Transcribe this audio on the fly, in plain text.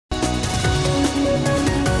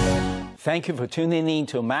Thank you for tuning in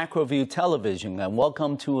to Macro View Television and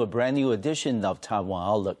welcome to a brand new edition of Taiwan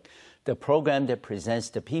Outlook, the program that presents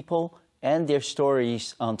the people and their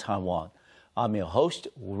stories on Taiwan. I'm your host,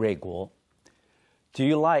 Rui Guo. Do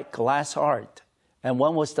you like glass art? And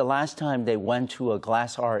when was the last time they went to a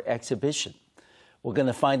glass art exhibition? We're going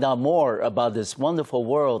to find out more about this wonderful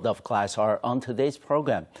world of glass art on today's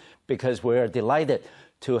program because we're delighted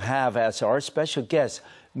to have as our special guest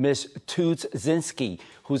Ms. Toots Zynsky,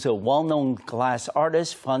 who's a well-known glass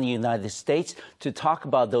artist from the United States, to talk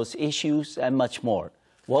about those issues and much more.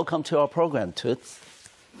 Welcome to our program, Toots.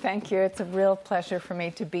 Thank you. It's a real pleasure for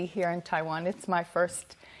me to be here in Taiwan. It's my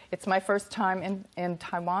first time in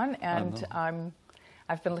Taiwan, and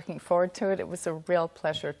I've been looking forward to it. It was a real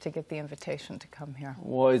pleasure to get the invitation to come here.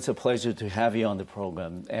 Well, it's a pleasure to have you on the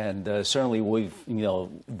program, and certainly we've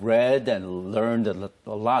read and learned a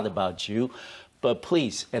lot about you. But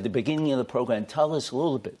please, at the beginning of the program, tell us a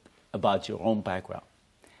little bit about your own background.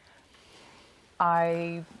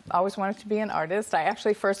 I always wanted to be an artist. I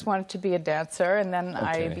actually first wanted to be a dancer, and then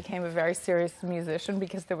I became a very serious musician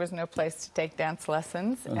because there was no place to take dance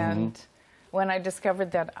lessons. And when I discovered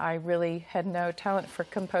that I really had no talent for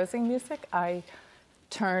composing music, I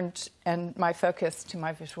turned my focus to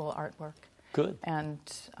my visual artwork. Good. And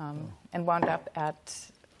wound up at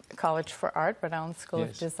College for Art, Rhode Island School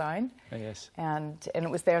of Design. Yes. And it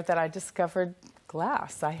was there that I discovered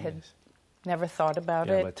glass. I had never thought about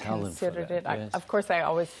it, considered it. Of course, I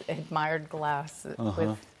always admired glass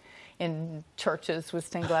in churches with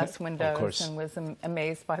stained glass windows and was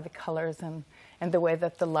amazed by the colors and the way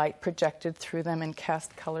that the light projected through them and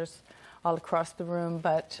cast colors all across the room.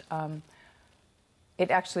 But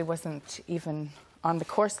it actually wasn't even on the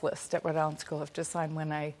course list at Rhode Island School of Design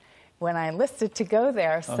when I enlisted to go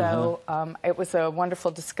there. So it was a wonderful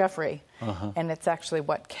discovery, and it's actually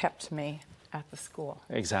what kept me at the school.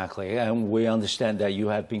 Exactly, and we understand that you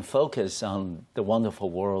have been focused on the wonderful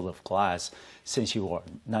world of glass since you were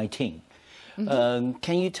 19.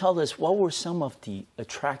 Can you tell us what were some of the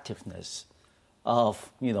attractiveness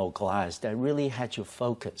of glass that really had you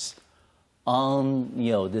focus on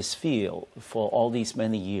this field for all these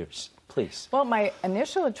many years? Please. Well, my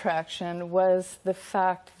initial attraction was the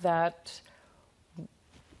fact that,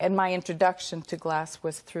 and my introduction to glass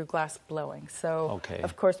was through glass blowing. So,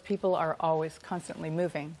 of course, people are always constantly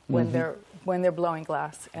moving when they're blowing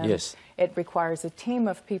glass, and it requires a team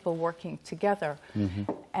of people working together.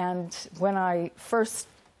 And when I first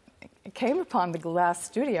came upon the glass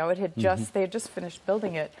studio, they had just finished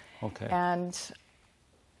building it, and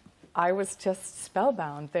I was just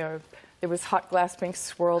spellbound. There was hot glass being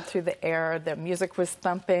swirled through the air. The music was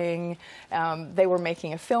thumping. They were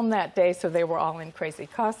making a film that day, so they were all in crazy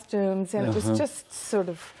costumes. And it was just sort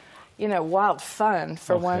of, wild fun,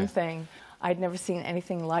 for one thing. I'd never seen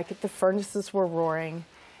anything like it. The furnaces were roaring.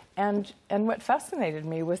 And what fascinated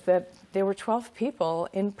me was that there were 12 people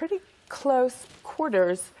in pretty close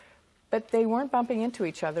quarters, but they weren't bumping into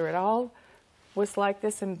each other. It all was like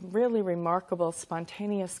this in really remarkable,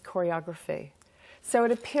 spontaneous choreography. So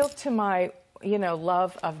it appealed to my,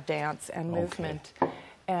 love of dance and movement,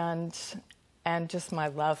 and just my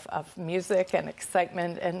love of music and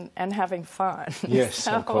excitement and having fun. Yes,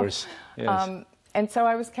 of course. Yes. And so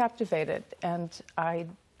I was captivated, and I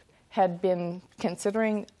had been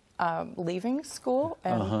considering leaving school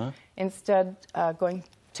and instead going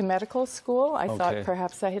to medical school. I thought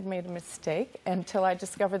perhaps I had made a mistake until I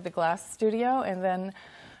discovered the glass studio, and then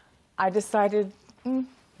I decided,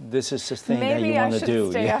 this is the thing that you want to do.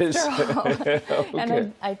 Stay after all.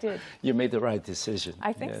 And I did. You made the right decision.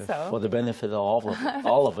 I think so. For the benefit of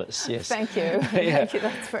all of us, yes. Thank you. Thank you.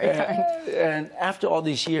 That's very kind. And after all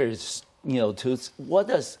these years, Toots, what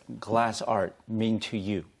does glass art mean to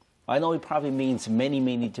you? I know it probably means many,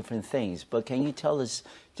 many different things, but can you tell us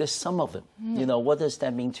just some of them? What does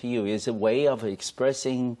that mean to you? Is it a way of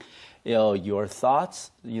expressing your thoughts,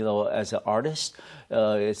 as an artist?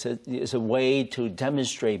 It's a way to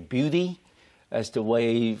demonstrate beauty, as the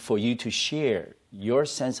way for you to share your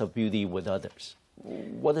sense of beauty with others.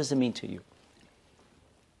 What does it mean to you?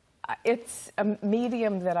 It's a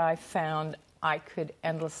medium that I found I could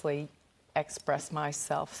endlessly express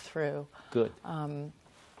myself through. Good.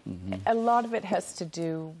 A lot of it has to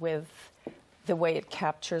do with the way it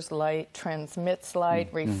captures light, transmits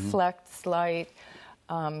light, reflects light,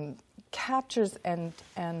 captures and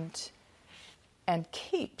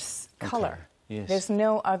keeps color. Yes. There's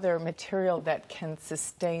no other material that can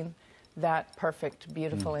sustain that perfect,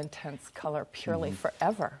 beautiful, intense color purely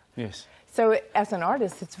forever. Yes. So as an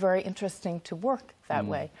artist, it's very interesting to work that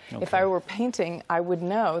way. Okay. If I were painting, I would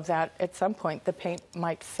know that at some point the paint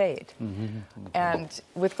might fade. And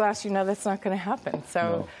with glass, you know that's not going to happen.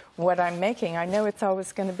 So what I'm making, I know it's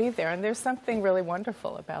always going to be there. And there's something really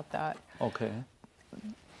wonderful about that. Okay.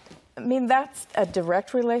 I mean, that's a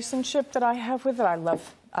direct relationship that I have with it. I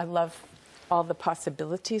love all the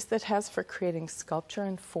possibilities that has for creating sculpture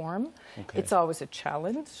and form. Okay. It's always a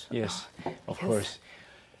challenge. Yes, of course.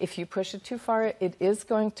 If you push it too far, it is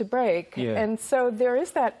going to break. Yeah. And so there is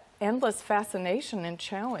that endless fascination and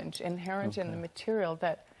challenge inherent in the material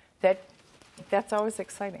that's always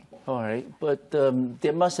exciting. All right, but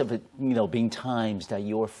there must have been times that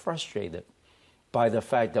you were frustrated by the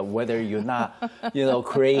fact that whether you're not,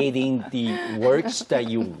 creating the works that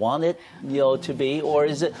you wanted, to be, or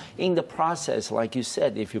is it in the process, like you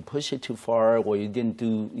said, if you push it too far, or you didn't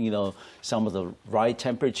do, some of the right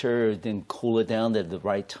temperature, or didn't cool it down at the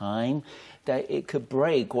right time, that it could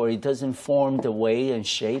break, or it doesn't form the way and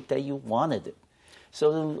shape that you wanted it.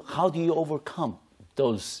 So how do you overcome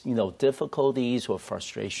those, difficulties or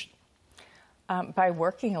frustration? By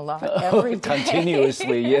working a lot every day.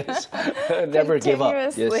 Continuously, yes. Never give up.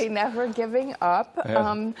 Continuously, yes. Never giving up.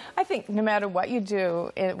 Yeah. I think no matter what you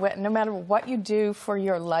do, no matter what you do for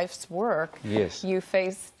your life's work, yes. You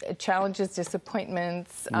face challenges,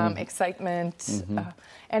 disappointments, excitement,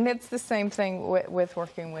 and it's the same thing with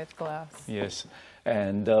working with glass. Yes.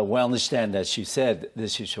 And we understand that she said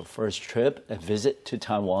this is your first trip, a visit to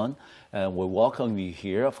Taiwan. And we welcome you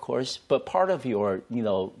here, of course. But part of your,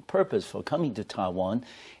 purpose for coming to Taiwan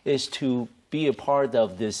is to be a part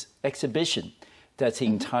of this exhibition that's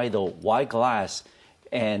entitled Why Glass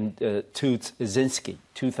and Toots Zynsky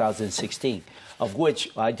 2016, of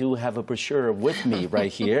which I do have a brochure with me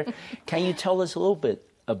right here. Can you tell us a little bit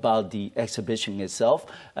about the exhibition itself?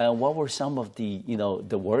 What were some of the,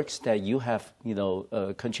 the works that you have,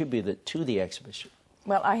 contributed to the exhibition?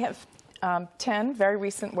 Well, I have 10 very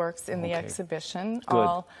recent works in the exhibition,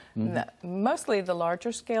 all mostly the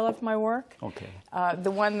larger scale of my work. Okay.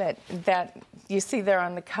 The one that you see there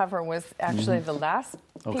on the cover was actually the last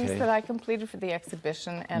piece that I completed for the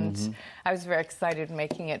exhibition, and I was very excited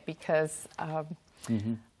making it because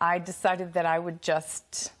I decided that I would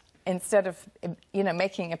just, instead of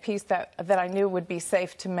making a piece that I knew would be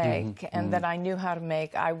safe to make and that I knew how to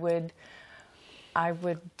make, I would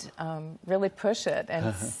really push it,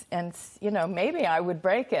 and maybe I would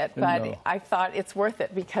break it, but I thought it's worth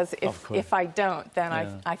it because if I don't, then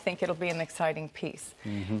I think it'll be an exciting piece,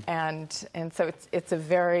 and so it's a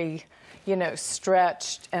very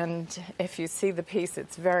stretched, and if you see the piece,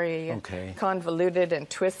 it's very convoluted and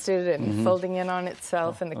twisted and folding in on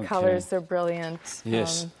itself, and the colors are brilliant.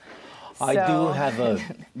 Yes, I do have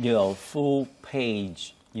a full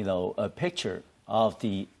page a picture of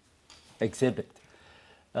the exhibit.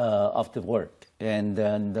 Of the work, and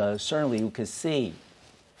then certainly you can see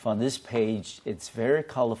from this page it's very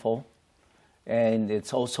colorful, and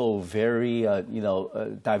it's also very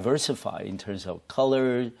diversified in terms of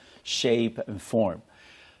color, shape, and form.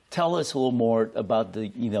 Tell us a little more about the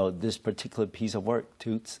this particular piece of work,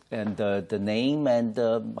 Toots, and the name, and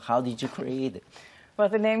how did you create it? Well,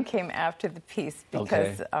 the name came after the piece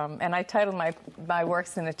because, and I titled my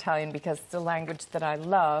works in Italian because it's a language that I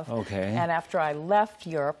love. Okay. And after I left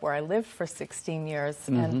Europe, where I lived for 16 years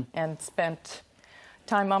and spent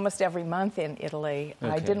time almost every month in Italy,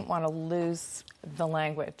 I didn't want to lose the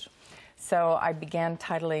language. So I began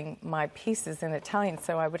titling my pieces in Italian,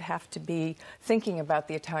 so I would have to be thinking about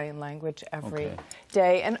the Italian language every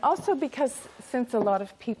day. And also because since a lot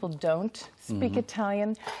of people don't speak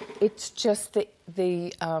Italian, it's just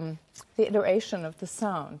the iteration of the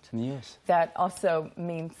sound. Yes. That also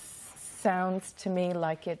sounds to me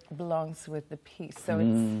like it belongs with the piece. So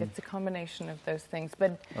it's a combination of those things.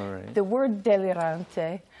 But the word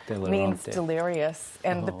delirante means delirious,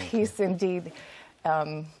 and the piece indeed...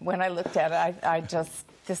 when I looked at it, I just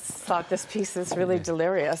thought this piece is really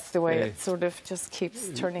delirious, the way it sort of just keeps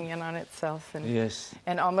turning in on itself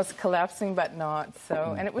and almost collapsing, but not.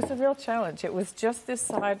 So, and it was a real challenge. It was just this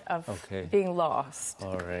side of being lost.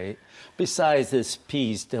 All right. Besides this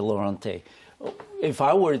piece, Delirante, if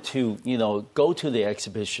I were to, go to the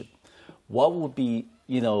exhibition, what would be,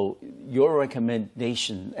 your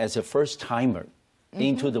recommendation as a first-timer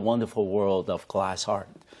into the wonderful world of glass art?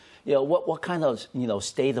 What kind of,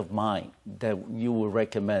 state of mind that you would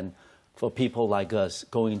recommend for people like us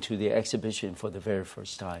going to the exhibition for the very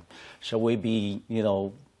first time? Shall we be,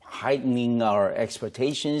 heightening our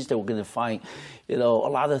expectations that we're going to find, a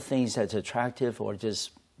lot of things that's attractive, or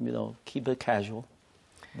just, keep it casual?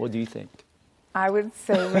 What do you think? I would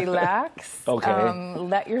say relax. Okay.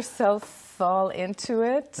 Let yourself fall into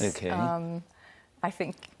it. Okay. I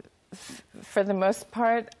think, for the most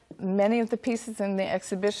part, many of the pieces in the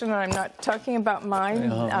exhibition, and I'm not talking about mine,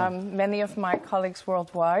 many of my colleagues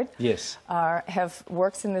worldwide yes. Have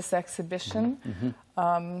works in this exhibition,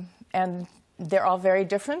 and they're all very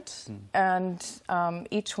different, and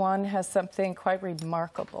each one has something quite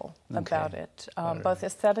remarkable about it, both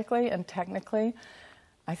aesthetically and technically.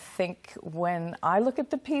 I think when I look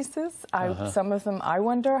at the pieces, some of them I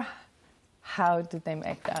wonder, how did they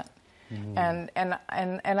make that? And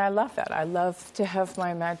I love that. I love to have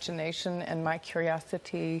my imagination and my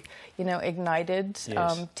curiosity, ignited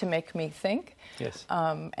to make me think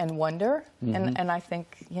and wonder. And I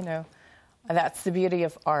think, that's the beauty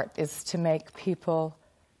of art, is to make people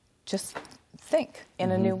just think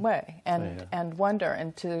in a new way and wonder,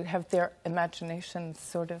 and to have their imagination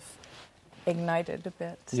sort of ignited a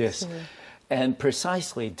bit. Yes. And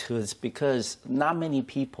precisely, Toots, because not many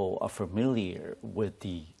people are familiar with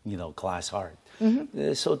the, glass art.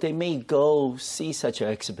 So they may go see such an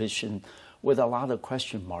exhibition with a lot of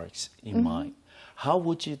question marks in mind. How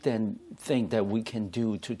would you then think that we can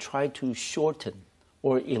do to try to shorten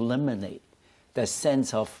or eliminate that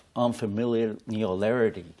sense of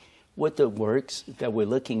unfamiliarity with the works that we're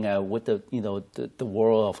looking at, with the, the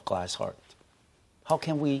world of glass art? How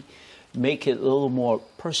can we make it a little more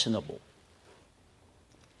personable?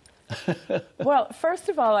 Well, first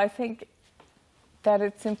of all, I think that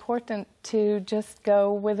it's important to just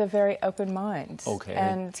go with a very open mind. Okay.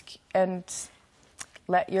 And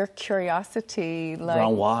let your curiosity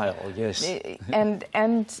run wild, yes.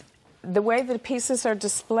 And the way the pieces are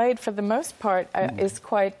displayed, for the most part, is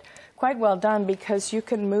quite well done, because you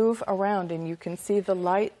can move around and you can see the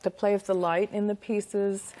light, the play of the light in the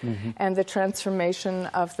pieces, and the transformation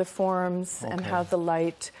of the forms, and how the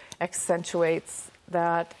light accentuates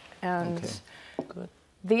that. And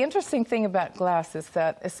the interesting thing about glass is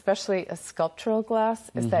that, especially a sculptural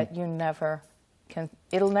glass, is that you never can,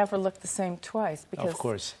 it'll never look the same twice,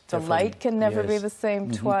 because the light can never be the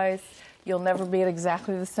same twice. You'll never be at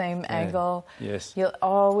exactly the same angle. Yes. You'll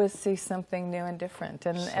always see something new and different.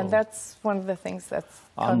 And that's one of the things that's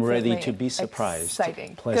I'm ready to be surprised.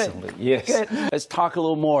 Exciting. Pleasantly. Good. Yes. Good. Let's talk a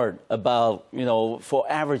little more about, for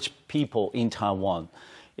average people in Taiwan,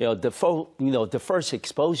 the first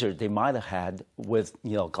exposure they might have had with,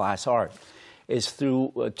 glass art is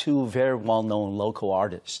through two very well-known local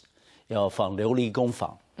artists, from琉璃工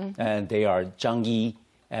房, and they are张毅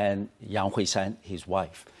and Yang惠姍, his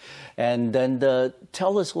wife. And then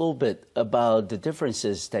tell us a little bit about the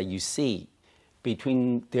differences that you see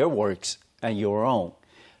between their works and your own,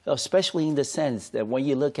 especially in the sense that when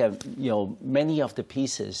you look at, many of the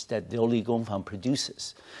pieces that琉璃工房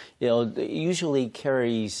produces, it usually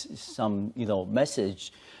carries some,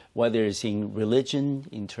 message, whether it's in religion,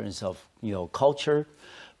 in terms of, culture,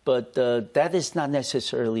 but that is not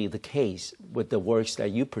necessarily the case with the works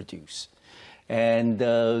that you produce. And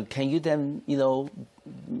can you then,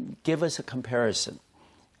 give us a comparison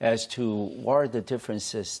as to what are the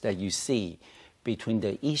differences that you see between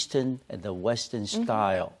the Eastern and the Western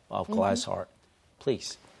style of glass art?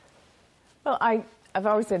 Please. Well, I've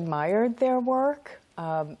always admired their work,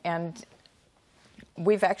 and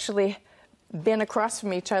we've actually been across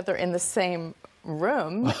from each other in the same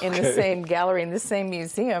room, in the same gallery, in the same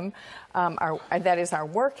museum. That is, our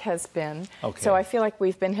work has been. So I feel like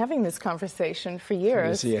we've been having this conversation for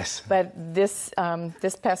years. Yes. But this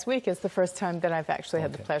past week is the first time that I've actually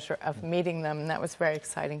had the pleasure of meeting them, and that was very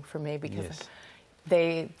exciting for me, because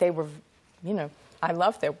they were, I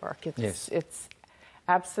love their work. It's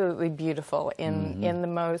absolutely beautiful in the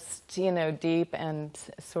most, deep and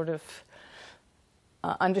sort of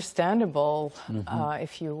understandable,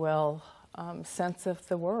 if you will, sense of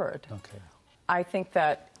the word. I think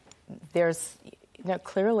that there's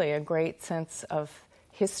clearly a great sense of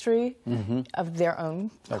history of their own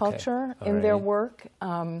culture in their work,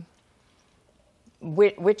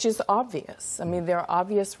 which is obvious. I mean, there are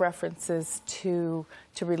obvious references to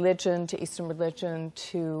religion, to Eastern religion,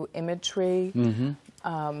 to imagery,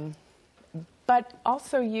 but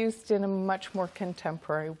also used in a much more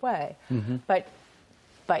contemporary way.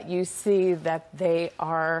 But you see that they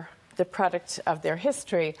are the product of their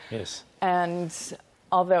history. And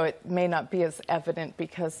although it may not be as evident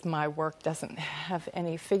because my work doesn't have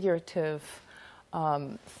any figurative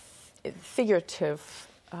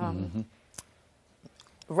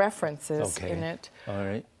references in it,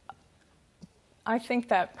 I think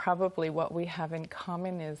that probably what we have in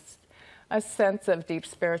common is a sense of deep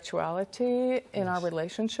spirituality in our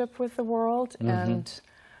relationship with the world, and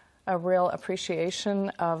a real appreciation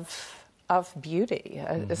of of beauty,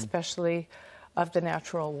 especially of the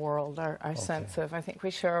natural world, our sense of, I think we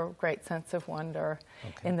share a great sense of wonder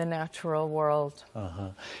in the natural world.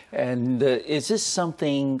 And is this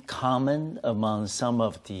something common among some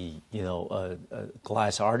of the,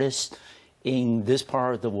 glass artists in this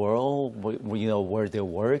part of the world, where their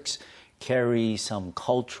works carry some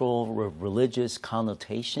cultural or religious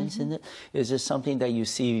connotations in it? Is this something that you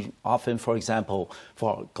see often, for example,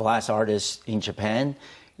 for glass artists in Japan,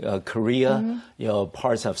 Korea,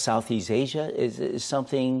 parts of Southeast Asia? Is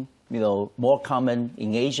something, more common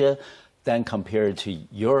in Asia than compared to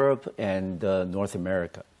Europe and North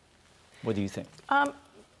America? What do you think?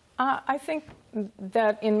 I think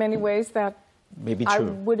that in many ways that maybe true. I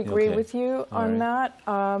would agree with you on that.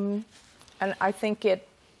 And I think it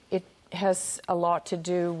has a lot to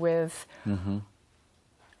do with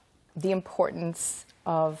the importance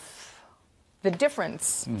of the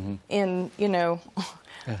difference in,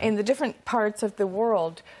 in the different parts of the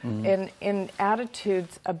world, in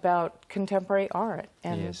attitudes about contemporary art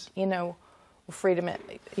and, freedom,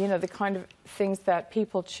 the kind of things that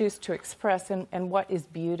people choose to express and what is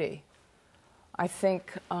beauty. I think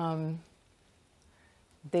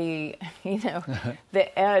the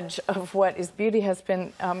edge of what is beauty has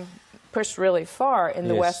been pushed really far in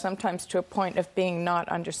the West, sometimes to a point of being not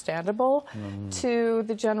understandable to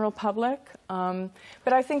the general public.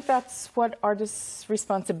 But I think that's what artists'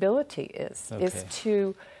 responsibility is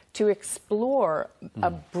to explore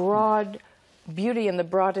a broad beauty in the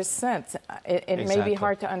broadest sense. It may be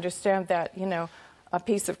hard to understand that, a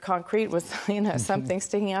piece of concrete with, something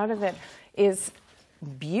sticking out of it is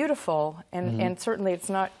beautiful, and certainly it's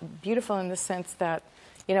not beautiful in the sense that,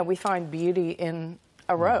 we find beauty in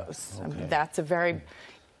a rose. I mean, that's a very,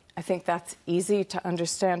 I think that's easy to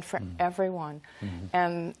understand for everyone.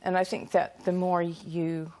 And I think that the more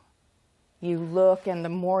you look and the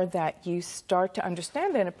more that you start to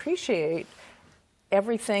understand and appreciate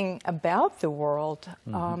everything about the world,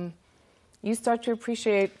 you start to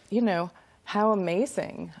appreciate, how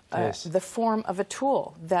amazing the form of a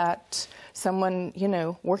tool that someone,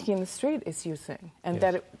 working in the street is using, and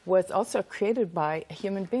that it was also created by a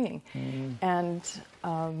human being. And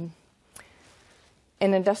an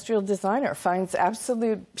industrial designer finds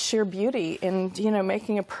absolute sheer beauty in,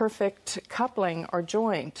 making a perfect coupling or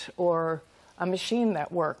joint or a machine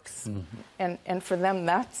that works. And for them,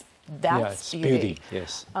 that's beauty.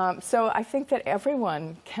 So I think that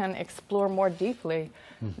everyone can explore more deeply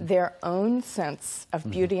their own sense of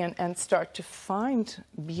beauty and start to find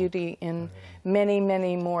beauty in many,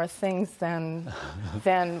 many more things than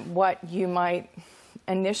what you might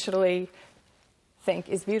initially think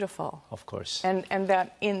is beautiful. Of course. And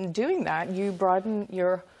that in doing that, you broaden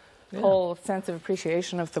your whole sense of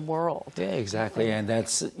appreciation of the world. Yeah, exactly. And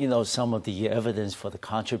that's, some of the evidence for the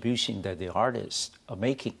contribution that the artists are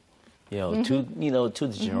making, to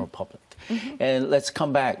the general public. And let's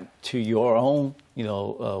come back to your own,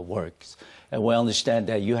 works. And we understand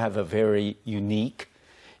that you have a very unique,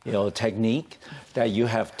 technique that you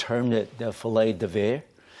have termed it the filet-de-verre.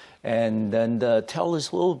 And then tell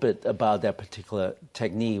us a little bit about that particular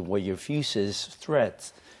technique where you fuses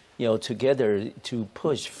threads, together to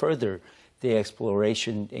push further the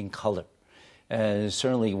exploration in color. And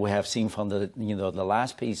certainly we have seen from the, the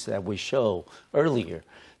last piece that we showed earlier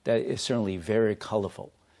that is certainly very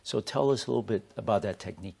colorful. So tell us a little bit about that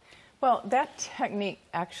technique. Well, that technique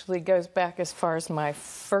actually goes back as far as my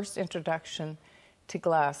first introduction to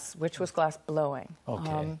glass, which was glass blowing.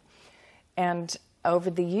 And over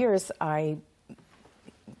the years, I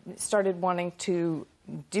started wanting to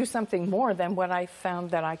do something more than what I found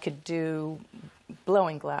that I could do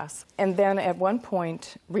blowing glass. And then at one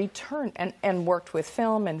point returned and worked with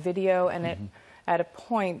film and video, and at a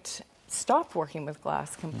point stopped working with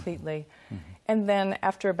glass completely. And then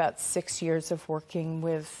after about 6 years of working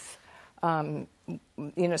with,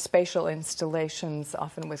 spatial installations,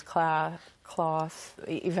 often with cloth,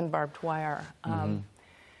 even barbed wire,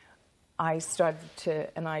 I started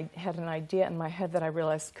to, and I had an idea in my head that I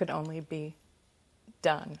realized could only be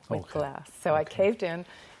done with glass. So I caved in,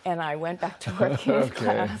 and I went back to working with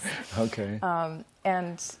glass.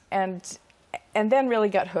 And then really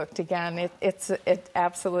got hooked again. It's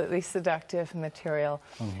absolutely seductive material.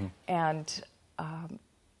 And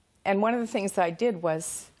one of the things I did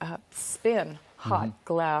was spin hot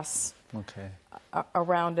glass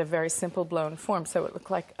around a very simple blown form, so it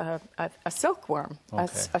looked like a silkworm,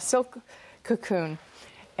 a silk cocoon.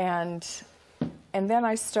 And then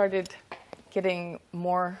I started getting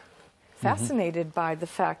more fascinated by the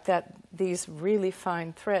fact that these really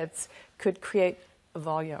fine threads could create a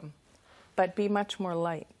volume, but be much more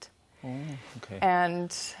light.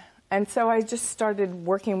 And And so I just started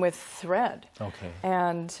working with thread. Okay.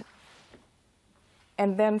 And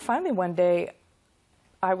then finally one day,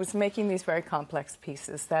 I was making these very complex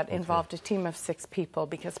pieces that involved a team of 6 people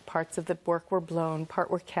because parts of the work were blown, part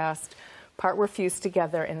were cast, part were fused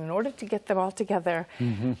together. And in order to get them all together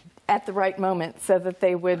at the right moment so that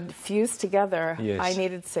they would fuse together, I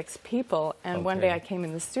needed 6 people. And one day I came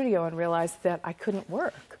in the studio and realized that I couldn't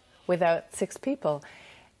work without 6 people.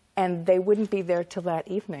 And they wouldn't be there till that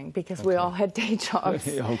evening because we all had day jobs,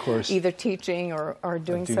 of course. either teaching or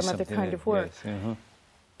doing some other kind of work. Yes.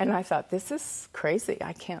 And I thought, this is crazy.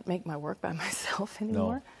 I can't make my work by myself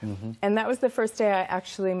anymore. No. And that was the first day I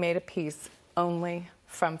actually made a piece only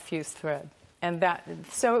from fused thread. And that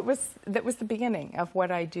was the beginning of what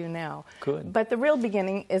I do now. Good. But the real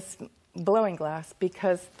beginning is blowing glass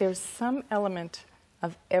because there's some element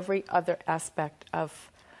of every other aspect of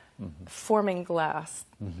forming glass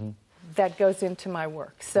that goes into my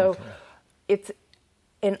work. So it's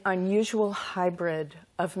an unusual hybrid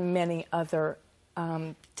of many other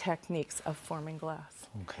techniques of forming glass.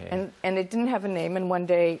 Okay. And it didn't have a name. And one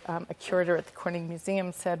day, a curator at the Corning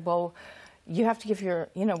Museum said, well, you have to give your,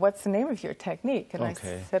 what's the name of your technique? And I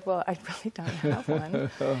said, well, I really don't have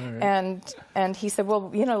one. And he said,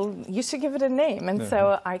 well, you should give it a name. And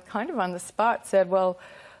so I kind of on the spot said, well,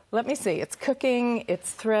 let me see. It's cooking,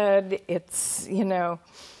 it's thread, it's,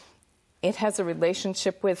 it has a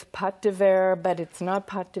relationship with filet-de-verre, but it's not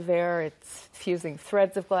filet-de-verre. It's fusing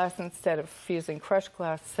threads of glass instead of fusing crushed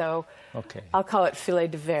glass. So I'll call it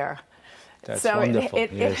filet-de-verre. That's so wonderful.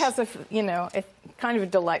 It has a, kind of a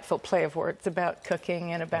delightful play of words about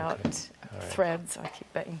cooking and about threads. I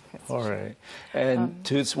keep betting. All right. And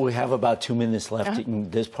Toots, we have about 2 minutes left in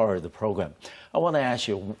this part of the program. I want to ask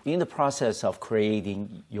you, in the process of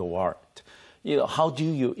creating your art, how do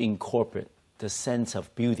you incorporate the sense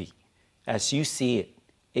of beauty as you see it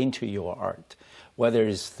into your art, whether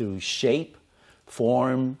it's through shape,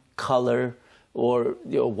 form, color, or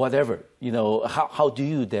whatever? How do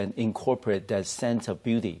you then incorporate that sense of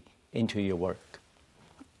beauty into your work?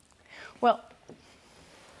 Well,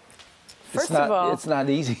 first of all, it's not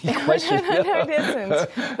an easy question. No, it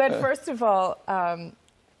isn't. But first of all,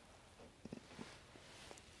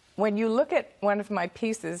 when you look at one of my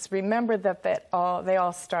pieces, remember that they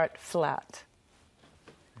all start flat.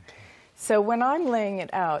 So when I'm laying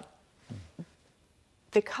it out,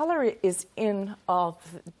 the color is in all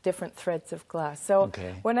the different threads of glass. So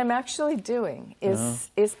what I'm actually doing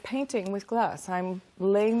is painting with glass. I'm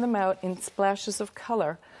laying them out in splashes of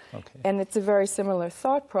color. And it's a very similar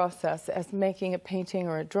thought process as making a painting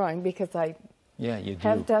or a drawing because I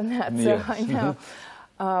have done that, so I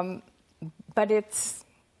know. But it's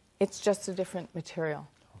just a different material.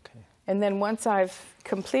 And then once I've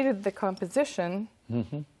completed the composition,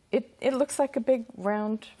 it looks like a big,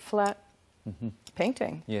 round, flat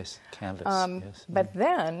painting. Yes, canvas. Yes. But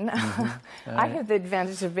then I have the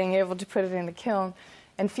advantage of being able to put it in a kiln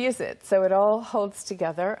and fuse it. So it all holds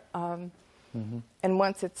together. And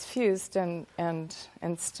once it's fused and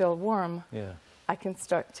still warm, I can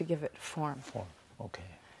start to give it form.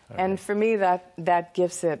 And for me, that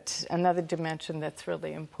gives it another dimension that's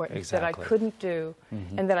really important that I couldn't do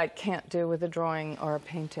and that I can't do with a drawing or a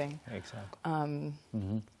painting.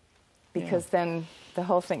 Because then the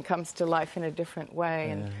whole thing comes to life in a different way,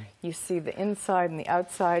 and you see the inside and the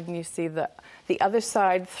outside, and you see the other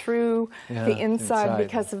side through the inside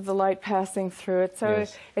because of the light passing through it. So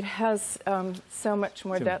it has so much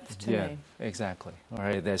more depth to me. Exactly. All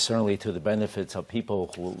right. That's certainly to the benefits of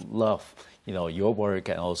people who love, your work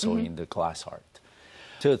and also in the glass art.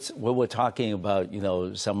 So when we're talking about,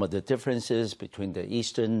 some of the differences between the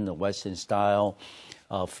Eastern and the Western style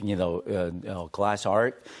of, glass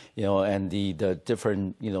art, and the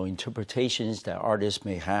different, interpretations that artists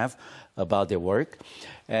may have about their work.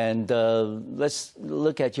 And let's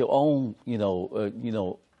look at your own,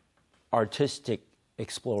 artistic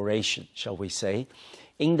exploration, shall we say.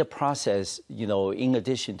 In the process, in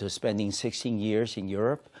addition to spending 16 years in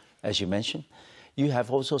Europe, as you mentioned, you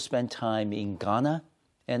have also spent time in Ghana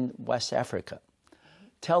and West Africa.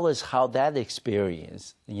 Tell us how that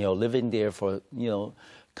experience, living there for,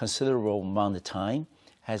 considerable amount of time,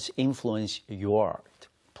 has influenced your art,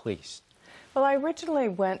 please. Well, I originally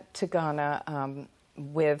went to Ghana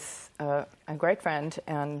with a great friend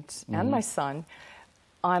and my son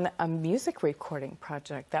on a music recording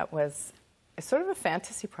project that was sort of a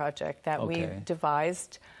fantasy project that we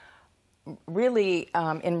devised really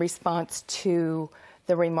in response to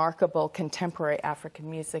the remarkable contemporary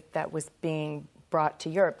African music that was being brought to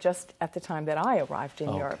Europe just at the time that I arrived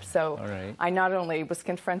in Europe. So I not only was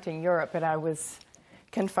confronting Europe, but I was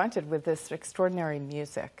confronted with this extraordinary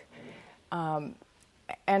music.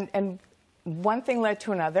 And one thing led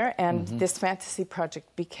to another, and this fantasy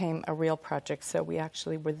project became a real project. So we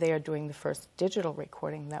actually were there doing the first digital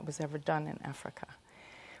recording that was ever done in Africa,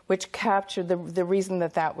 which captured, the reason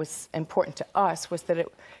that that was important to us was that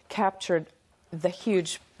it captured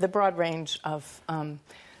the broad range of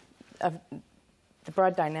the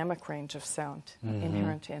broad dynamic range of sound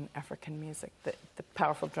inherent in African music, the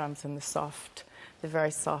powerful drums and the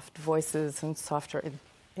very soft voices and softer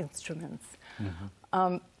instruments.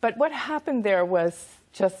 But what happened there was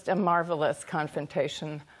just a marvelous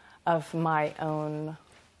confrontation of my own,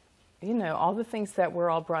 you know, all the things that we're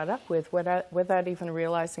all brought up with without even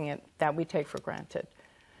realizing it, that we take for granted.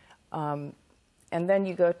 And then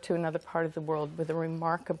you go to another part of the world with a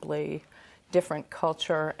remarkably different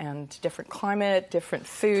culture and different climate, different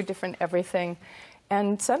food, different everything.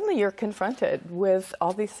 And suddenly you're confronted with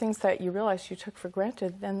all these things that you realize you took for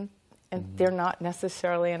granted, and they're not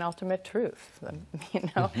necessarily an ultimate truth. You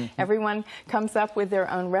know, everyone comes up with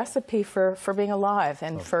their own recipe for being alive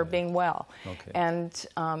and for being well. And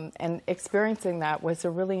experiencing that was a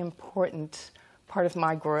really important part of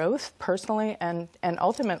my growth personally and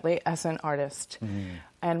ultimately as an artist.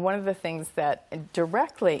 And one of the things that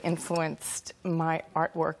directly influenced my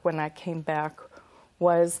artwork when I came back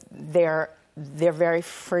was their very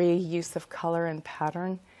free use of color and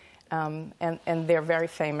pattern. And they're very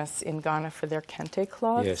famous in Ghana for their kente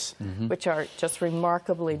cloths, which are just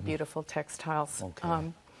remarkably beautiful textiles.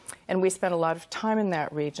 And we spent a lot of time in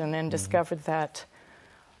that region and discovered that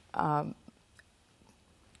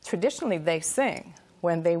traditionally they sing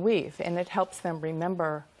when they weave, and it helps them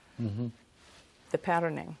remember the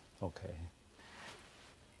patterning.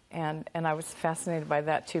 And I was fascinated by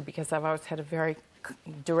that too, because I've always had a very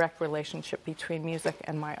direct relationship between music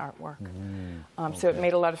and my artwork. So it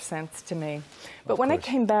made a lot of sense to me. But when I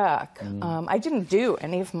came back, I didn't do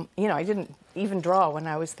any of, you know, I didn't even draw when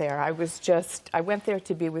I was there. I went there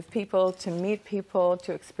to be with people, to meet people,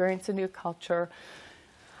 to experience a new culture,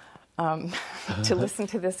 to listen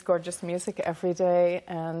to this gorgeous music every day.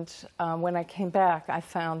 And when I came back, I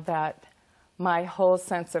found that my whole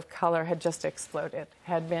sense of color had just exploded,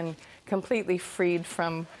 had been completely freed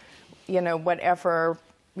from, you know, whatever,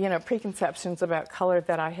 you know, preconceptions about color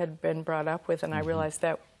that I had been brought up with. And I realized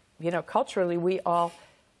that, you know, culturally we all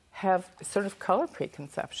have sort of color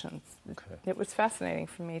preconceptions. It was fascinating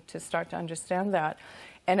for me to start to understand that.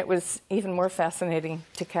 And it was even more fascinating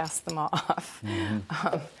to cast them off.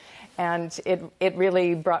 And it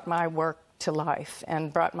really brought my work to life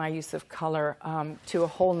and brought my use of color to a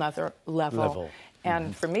whole nother level.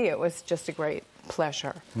 And for me, it was just a great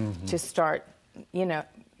pleasure to start, you know,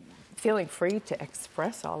 feeling free to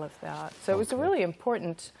express all of that. So it was a really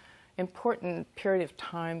important period of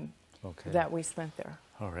time that we spent there.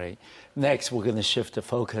 All right. Next, we're going to shift the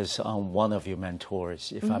focus on one of your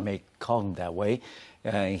mentors, if I may call him that way.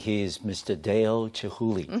 He is Mr. Dale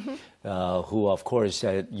Chihuly, who, of course,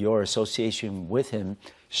 your association with him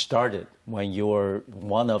started when you were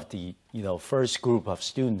one of the, you know, first group of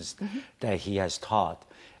students that he has taught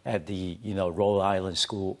at the, you know, Rhode Island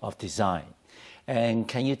School of Design. And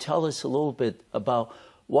can you tell us a little bit about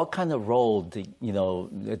what kind of role did, you know,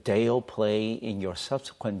 Dale play in your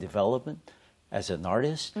subsequent development as an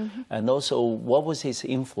artist, and also what was his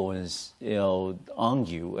influence, you know, on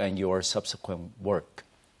you and your subsequent work,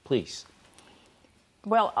 please?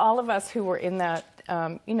 Well, all of us who were in that,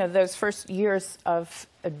 you know, those first years of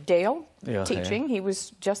Dale teaching, he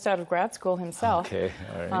was just out of grad school himself.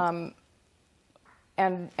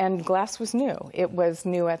 And glass was new. It was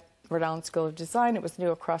new at Rhode Island School of Design. It was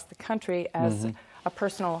new across the country as a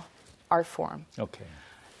personal art form.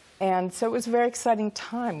 And so it was a very exciting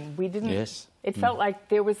time. We didn't. It felt like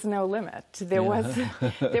there was no limit. There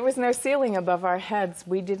was no ceiling above our heads.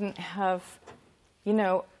 We didn't have, you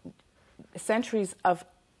know, centuries of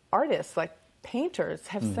artists, like painters,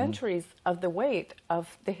 have centuries of the weight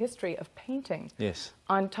of the history of painting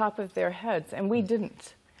on top of their heads, and we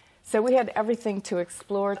didn't. So we had everything to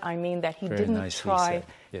explore. I mean that he didn't try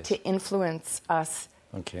to influence us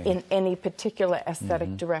in any particular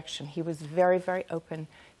aesthetic direction. He was very, very open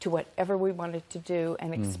to whatever we wanted to do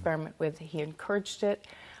and experiment with. He encouraged it.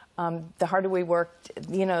 The harder we worked,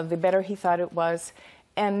 you know, the better he thought it was.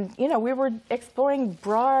 And, you know, we were exploring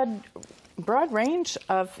broad range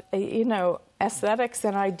of, you know, aesthetics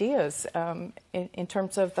and ideas in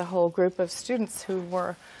terms of the whole group of students who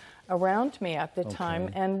were around me at the time.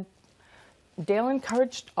 And Dale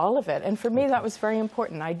encouraged all of it. And for me, that was very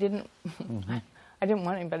important. I didn't I didn't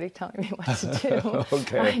want anybody telling me what to do.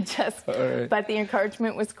 Okay. But the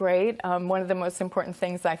encouragement was great. One of the most important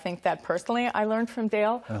things I think that personally I learned from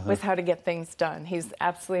Dale was how to get things done. He's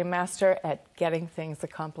absolutely a master at getting things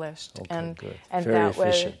accomplished. Okay, and good. and Very that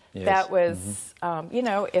efficient. was that was you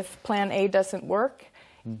know, if plan A doesn't work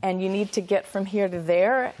and you need to get from here to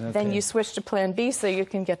there, then you switch to plan B so you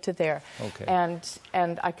can get to there. Okay.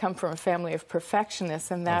 And I come from a family of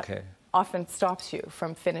perfectionists, and that often stops you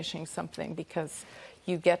from finishing something, because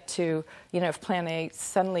you get to, you know, if plan A,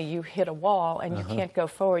 suddenly you hit a wall and you can't go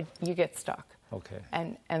forward, you get stuck. Okay.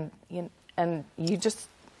 And you just,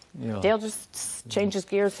 Dale just changes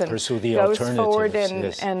gears and pursue the goes forward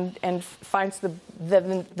alternatives, and finds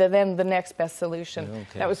the next best solution.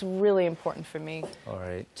 Okay. That was really important for me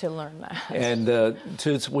to learn that. And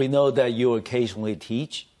Toots, we know that you occasionally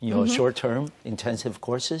teach, you know, short-term intensive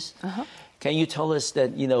courses. Can you tell us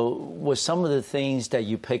that, you know, with some of the things that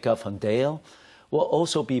you pick up from Dale will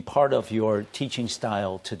also be part of your teaching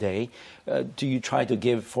style today? Do you try to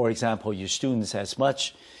give, for example, your students as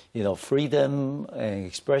much, you know, freedom and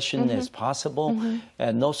expression as possible?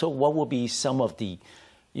 And also, what will be some of the,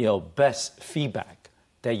 you know, best feedback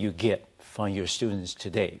that you get from your students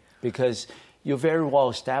today? Because you're very well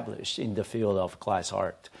established in the field of glass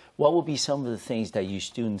art. What will be some of the things that your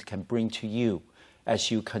students can bring to you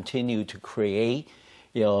as you continue to create,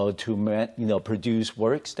 you know, to produce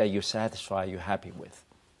works that you're satisfied, you're happy with?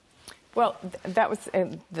 Well, that was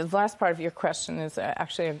the last part of your question is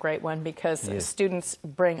actually a great one, because students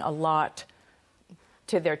bring a lot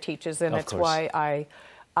to their teachers, and it's why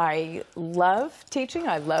I love teaching.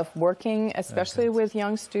 I love working, especially with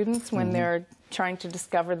young students when they're trying to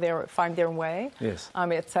find their way. Yes.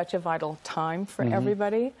 It's such a vital time for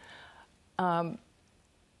everybody.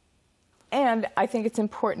 And I think it's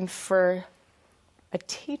important for a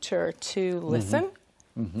teacher to listen,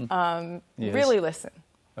 really listen.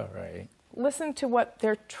 All right. Listen to what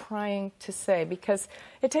they're trying to say, because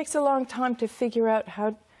it takes a long time to figure out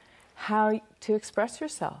how to express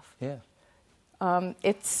yourself. Yeah.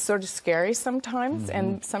 It's sort of scary sometimes,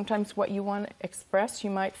 and sometimes what you want to express, you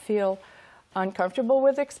might feel uncomfortable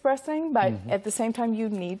with expressing, but at the same time you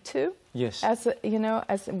need to. Yes. As you know,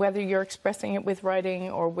 as whether you're expressing it with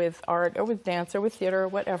writing or with art or with dance or with theater or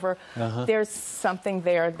whatever, there's something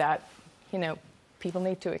there that, you know, people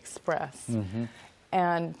need to express.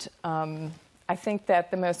 And I think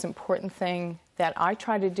that the most important thing that I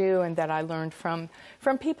try to do, and that I learned from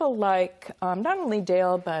people like not only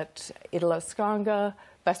Dale, but Italo Skanga,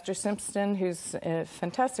 Buster Simpson, who's a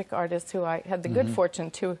fantastic artist who I had the good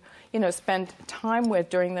fortune to, you know, spend time with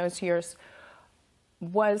during those years,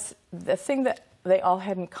 was the thing that they all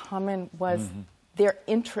had in common was their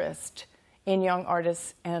interest in young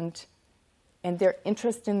artists and their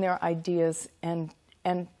interest in their ideas and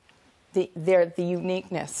the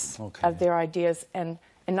uniqueness of their ideas, and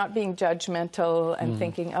not being judgmental and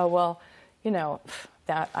thinking, oh, well, you know,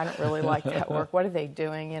 that I don't really like that work. What are they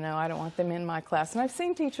doing? You know, I don't want them in my class. And I've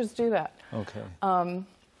seen teachers do that. Okay.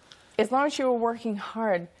 As long as you were working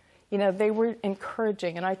hard, you know, they were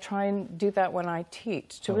encouraging, and I try and do that when I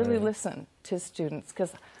teach, to really listen to students,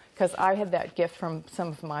 because I had that gift from some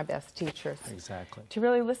of my best teachers. Exactly. To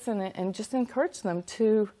really listen and just encourage them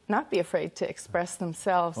to not be afraid to express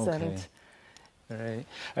themselves. All right.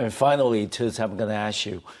 And finally, Toots, I'm going to ask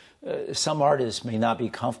you, some artists may not be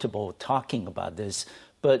comfortable talking about this,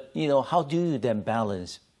 but, you know, how do you then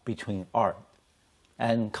balance between art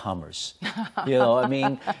and commerce? You know, I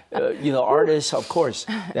mean, you know, artists, of course,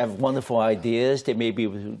 they have wonderful ideas. They may be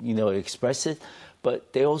able to, you know, express it,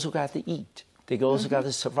 but they also got to eat. They also got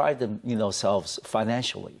to survive themselves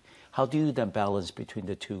financially. How do you then balance between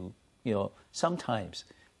the two? You know, sometimes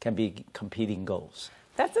can be competing goals.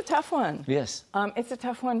 That's a tough one. Yes. It's a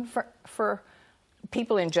tough one for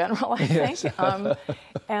people in general, I think.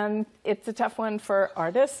 And it's a tough one for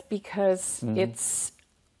artists, because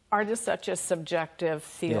art is such a subjective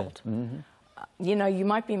field. You know, you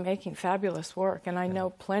might be making fabulous work, and I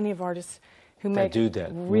know plenty of artists who make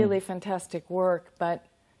really fantastic work, but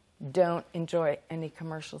don't enjoy any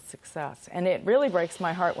commercial success. And it really breaks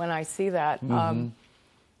my heart when I see that. And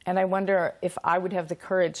I wonder if I would have the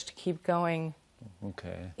courage to keep going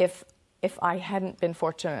if I hadn't been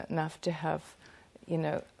fortunate enough to have, you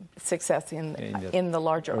know, success in the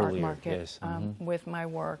larger art market with my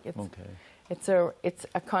work. It's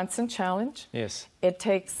a constant challenge. Yes. It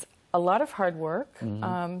takes a lot of hard work,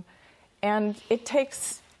 and it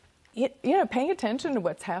takes, you know, paying attention to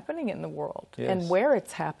what's happening in the world and where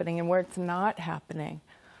it's happening and where it's not happening,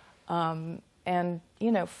 and,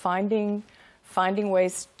 you know, finding finding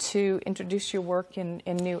ways to introduce your work in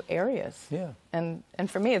new areas. Yeah. And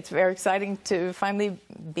for me, it's very exciting to finally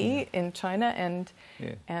be in China and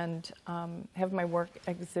have my work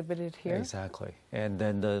exhibited here. Exactly. And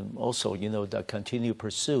then also, you know, the continued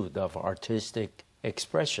pursuit of artistic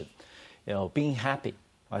expression, you know, being happy,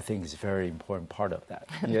 I think is a very important part of that.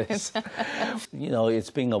 Yes. You know,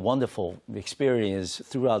 it's been a wonderful experience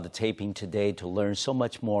throughout the taping today to learn so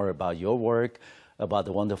much more about your work, about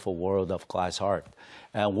the wonderful world of glass art.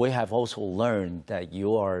 And we have also learned that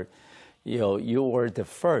you are, you know, you were the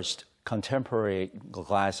first contemporary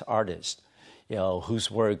glass artist, you know,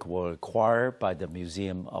 whose work were acquired by the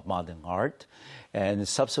Museum of Modern Art. And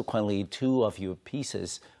subsequently, 2 of your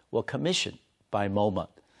pieces were commissioned by MoMA.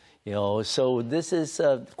 You know, so this is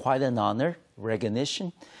quite an honor,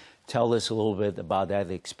 recognition. Tell us a little bit about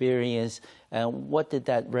that experience and what did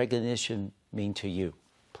that recognition mean to you,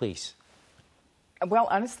 please. Well,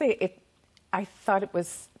 honestly, I thought it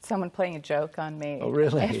was someone playing a joke on me. Oh,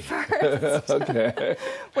 really? At first. Okay.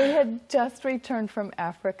 We had just returned from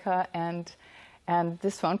Africa, and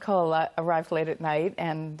this phone call arrived late at night,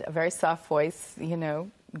 and a very soft voice, you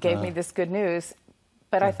know, gave me this good news,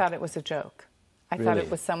 but I thought it was a joke. I thought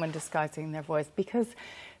it was someone disguising their voice because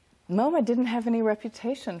MoMA didn't have any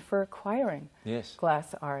reputation for acquiring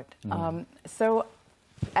glass art. So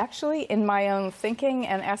actually, in my own thinking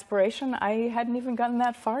and aspiration, I hadn't even gotten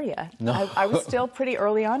that far yet. No. I was still pretty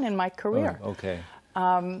early on in my career. Oh, okay.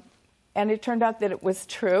 And it turned out that it was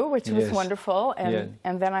true, which was wonderful.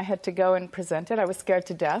 And then I had to go and present it. I was scared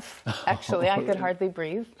to death, actually. I could hardly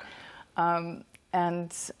breathe.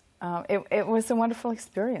 It was a wonderful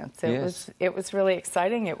experience. It was really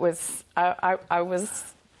exciting. It was I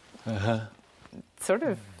was sort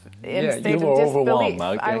of in a state of disbelief.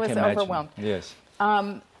 I was overwhelmed. Yes.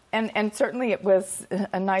 And certainly it was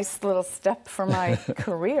a nice little step for my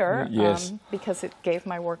career because it gave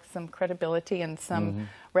my work some credibility and some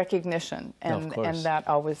recognition, and that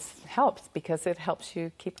always helps because it helps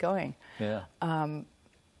you keep going. Yeah.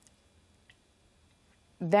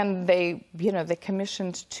 Then they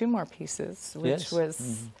commissioned 2 more pieces, which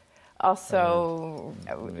was also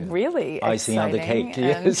really icing on the cake.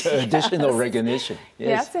 Yes, additional recognition.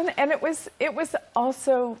 Yes, and it was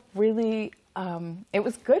also really it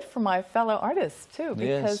was good for my fellow artists too,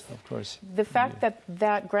 because of course. The fact that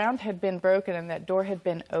that ground had been broken and that door had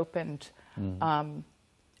been opened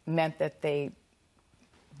meant that they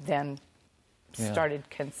then started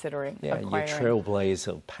considering acquiring you trailblaze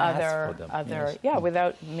a path for them.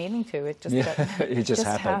 Without meaning to. It just it just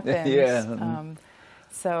happened.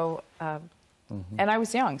 And I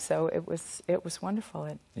was young, so it was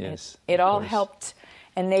wonderful. It all helped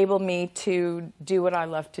enable me to do what I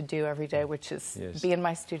love to do every day, which is be in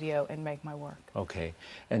my studio and make my work. Okay,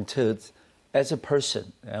 and as a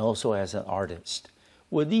person and also as an artist,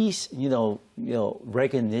 were these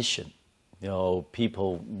recognition,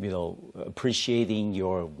 people appreciating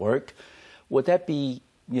your work, would that be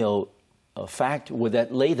a fact? Would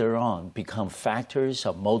that later on become factors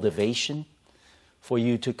of motivation for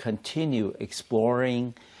you to continue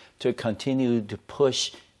exploring, to continue to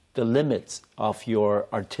push the limits of your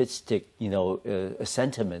artistic,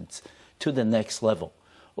 sentiments to the next level?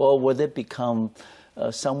 Or would it become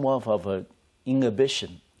somewhat of an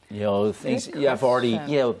inhibition? Things I've already,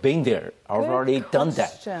 been there. I've already done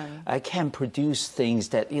that. I can't produce things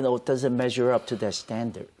that, doesn't measure up to that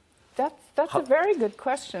standard. That's a very good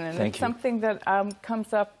question, and it's something that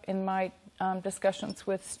comes up in my discussions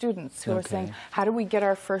with students who are saying, how do we get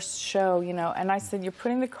our first show, And I said, you're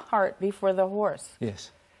putting the cart before the horse.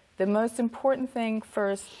 Yes. The most important thing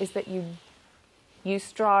first is that you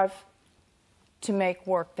strive to make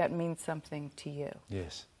work that means something to you.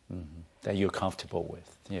 Yes. Mm-hmm. That you're comfortable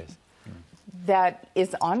with. Yes. That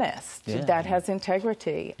is honest, that has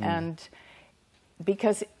integrity, and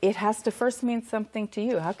because it has to first mean something to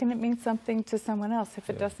you. How can it mean something to someone else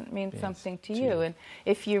if it doesn't mean something to you? And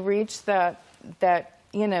if you reach that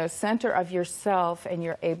center of yourself and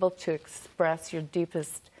you're able to express your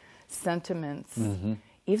deepest sentiments,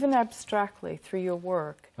 even abstractly through your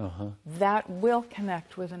work, that will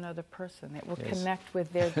connect with another person. It will connect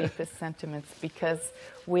with their deepest sentiments because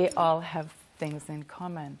we all have things in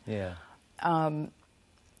common. Yeah.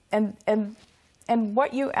 And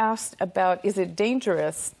what you asked about, is it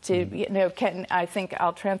dangerous to, I think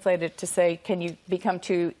I'll translate it to say, can you become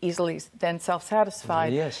too easily then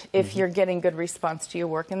self-satisfied if you're getting good response to your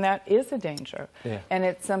work? And that is a danger. Yeah. And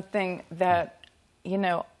it's something that,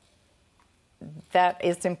 that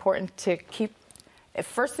is important to keep.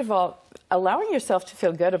 First of all, allowing yourself to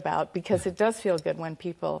feel good about, because it does feel good when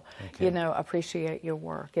people, you know, appreciate your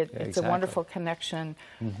work. It's a wonderful connection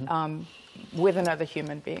with another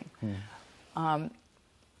human being.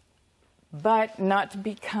 But not to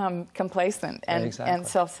become complacent and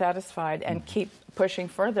self-satisfied and keep pushing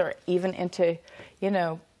further, even into, you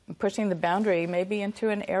know, pushing the boundary, maybe into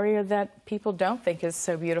an area that people don't think is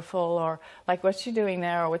so beautiful, or like, what's she doing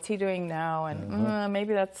there, or what's he doing now, and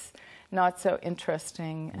maybe that's not so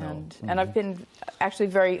interesting. And I've been actually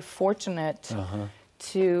very fortunate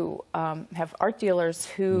to have art dealers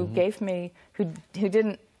who gave me, who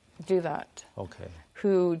didn't do that.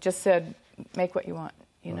 Who just said, make what you want,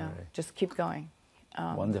 you know, just keep going.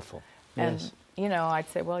 Wonderful. And, you know, I'd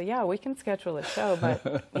say, well, yeah, we can schedule a show,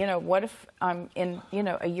 but, you know, what if I'm in, you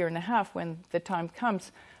know, a year and a half, when the time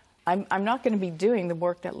comes, I'm not going to be doing the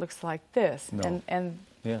work that looks like this. And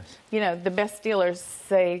you know, the best dealers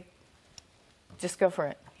say, just go for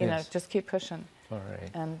it, you know, just keep pushing.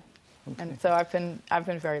 And so I've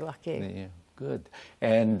been very lucky. Yeah, good.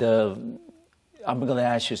 And I'm going to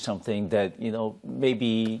ask you something that, you know,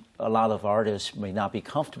 maybe a lot of artists may not be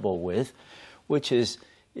comfortable with, which is,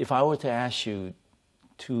 if I were to ask you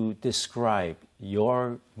to describe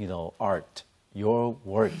your, you know, art, your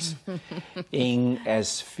works, in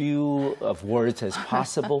as few of words as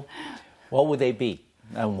possible, what would they be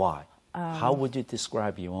and why? How would you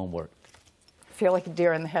describe your own work? I feel like a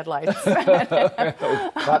deer in the headlights.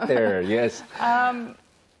 Got there, yes.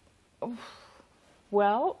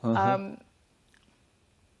 Well,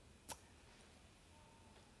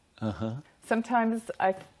 sometimes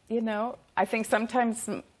I think sometimes,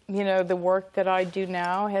 you know, the work that I do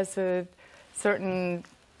now has a certain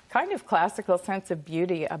kind of classical sense of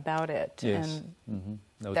beauty about it. And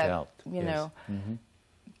no doubt. You know,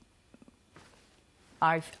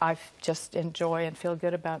 I just enjoy and feel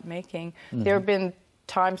good about making. There have been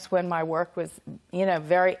times when my work was, you know,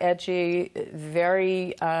 very edgy,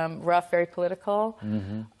 very rough, very political,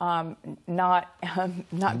 not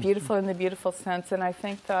beautiful in the beautiful sense. And I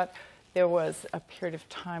think that there was a period of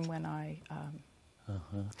time when I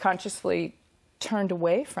consciously turned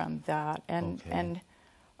away from that and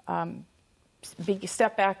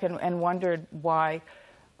stepped back and wondered why,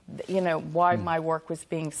 you know, why my work was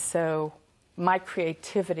being so, my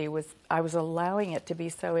creativity was, I was allowing it to be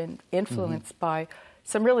so influenced by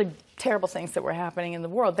some really terrible things that were happening in the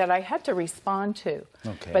world that I had to respond to.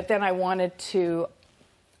 But then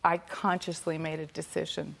I consciously made a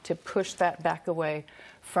decision to push that back away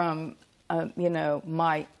from, you know,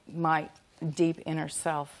 my deep inner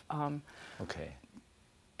self.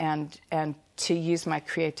 And to use my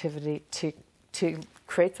creativity to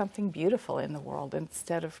create something beautiful in the world,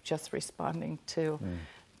 instead of just responding to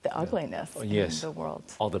the ugliness in the world.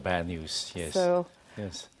 All the bad news, So,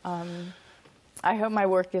 I hope my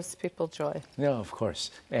work gives people joy. Yeah, of course.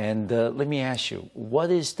 And let me ask you, what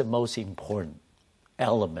is the most important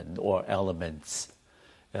element or elements,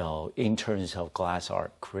 you know, in terms of glass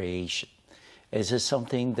art creation? Is it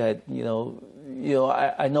something that, you know,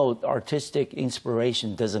 I know artistic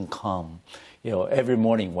inspiration doesn't come, you know, every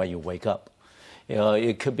morning when you wake up. You know,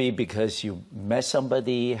 it could be because you met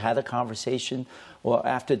somebody, had a conversation, or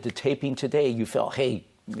after the taping today, you felt, hey,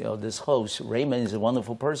 you know, this host, Raymond, is a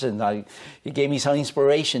wonderful person. He gave me some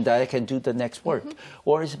inspiration that I can do the next work.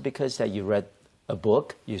 Or is it because that you read a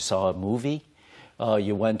book, you saw a movie,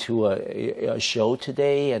 you went to a show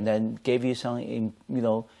today, and then gave you some, you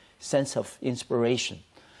know, sense of inspiration?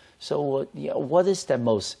 So what is the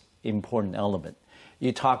most important element?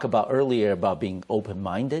 You talked about earlier about being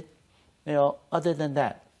open-minded. You know, other than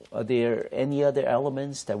that, are there any other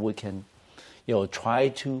elements that we can, you know, try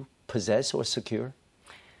to possess or secure?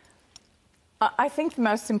 I think the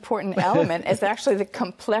most important element is actually the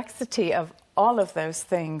complexity of all of those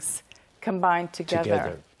things combined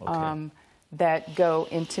together. That go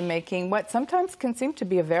into making what sometimes can seem to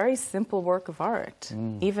be a very simple work of art,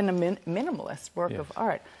 even a minimalist work of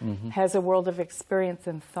art, has a world of experience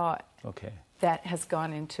and thought that has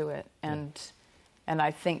gone into it. And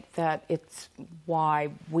I think that it's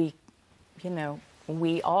why we, you know,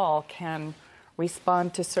 we all can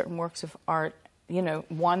respond to certain works of art, you know,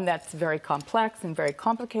 one that's very complex and very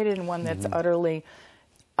complicated, and one that's utterly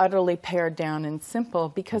pared down and simple,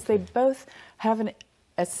 because they both have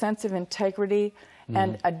a sense of integrity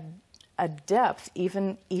and a depth,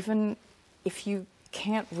 even if you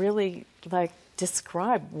can't really, like,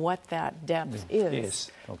 describe what that depth is.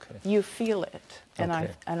 You feel it. And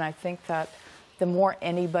I think that the more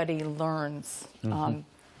anybody learns,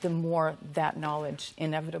 the more that knowledge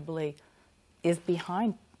inevitably is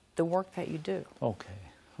behind the work that you do.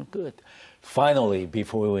 Good. Finally,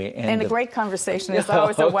 before we end... And a great conversation is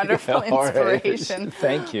always a wonderful inspiration. Right.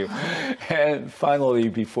 Thank you. And finally,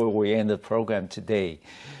 before we end the program today,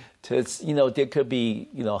 there could be,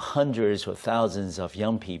 hundreds or thousands of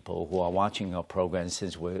young people who are watching our program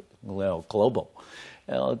since we're global.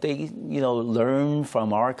 They, learn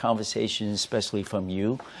from our conversations, especially from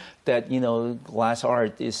you, that, glass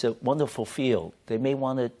art is a wonderful field. They may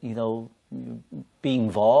want to, be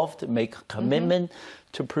involved, make a commitment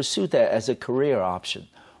to pursue that as a career option.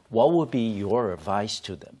 What would be your advice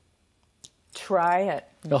to them? Try it.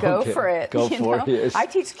 Go for it. Go for it. Yes. I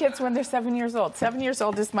teach kids when they're 7 years old. 7 years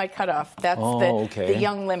old is my cutoff. That's the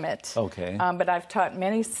young limit. Okay. But I've taught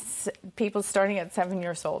many people starting at 7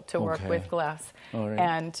 years old to work with glass. All right.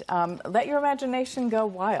 And let your imagination go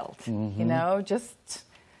wild. Just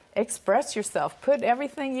express yourself. Put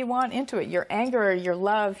everything you want into it. Your anger, your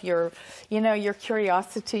love, your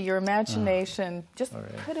curiosity, your imagination. Just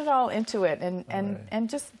put it all into it and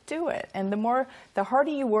just do it. And the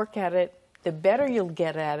harder you work at it, the better you'll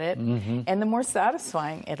get at it, and the more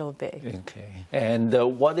satisfying it'll be. Okay. And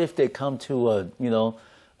what if they come to a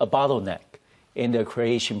bottleneck in the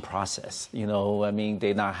creation process?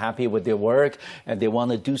 They're not happy with their work, and they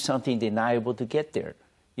want to do something, they're not able to get there.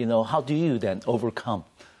 How do you then overcome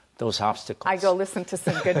those obstacles? I go listen to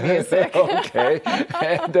some good music. Okay.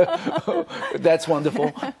 And that's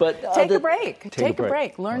wonderful. But take a break. Take a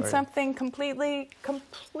break. Learn right. something completely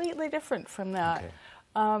different from that.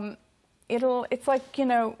 Okay. It's like,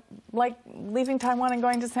 like leaving Taiwan and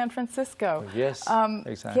going to San Francisco. Yes,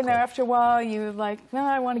 exactly. After a while, you like, no,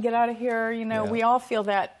 I want to get out of here. We all feel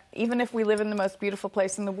that. Even if we live in the most beautiful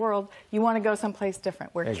place in the world, you want to go someplace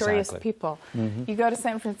different. We're curious people. You go to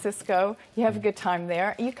San Francisco, you have a good time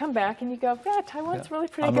there. You come back and you go, yeah, Taiwan's really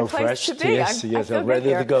pretty good place to be. Yes, I'm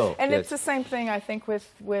ready to go. And it's the same thing, I think, with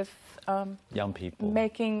young people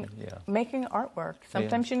making artwork.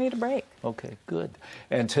 Sometimes you need a break. Okay, good.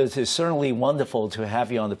 And it's certainly wonderful to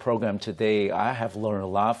have you on the program today. I have learned a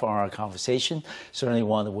lot from our conversation. Certainly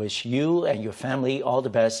want to wish you and your family all the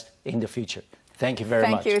best in the future. Thank you very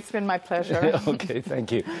much. Thank you. It's been my pleasure. Okay,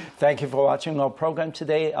 thank you. Thank you for watching our program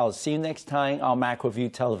today. I'll see you next time on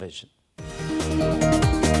MacroView Television.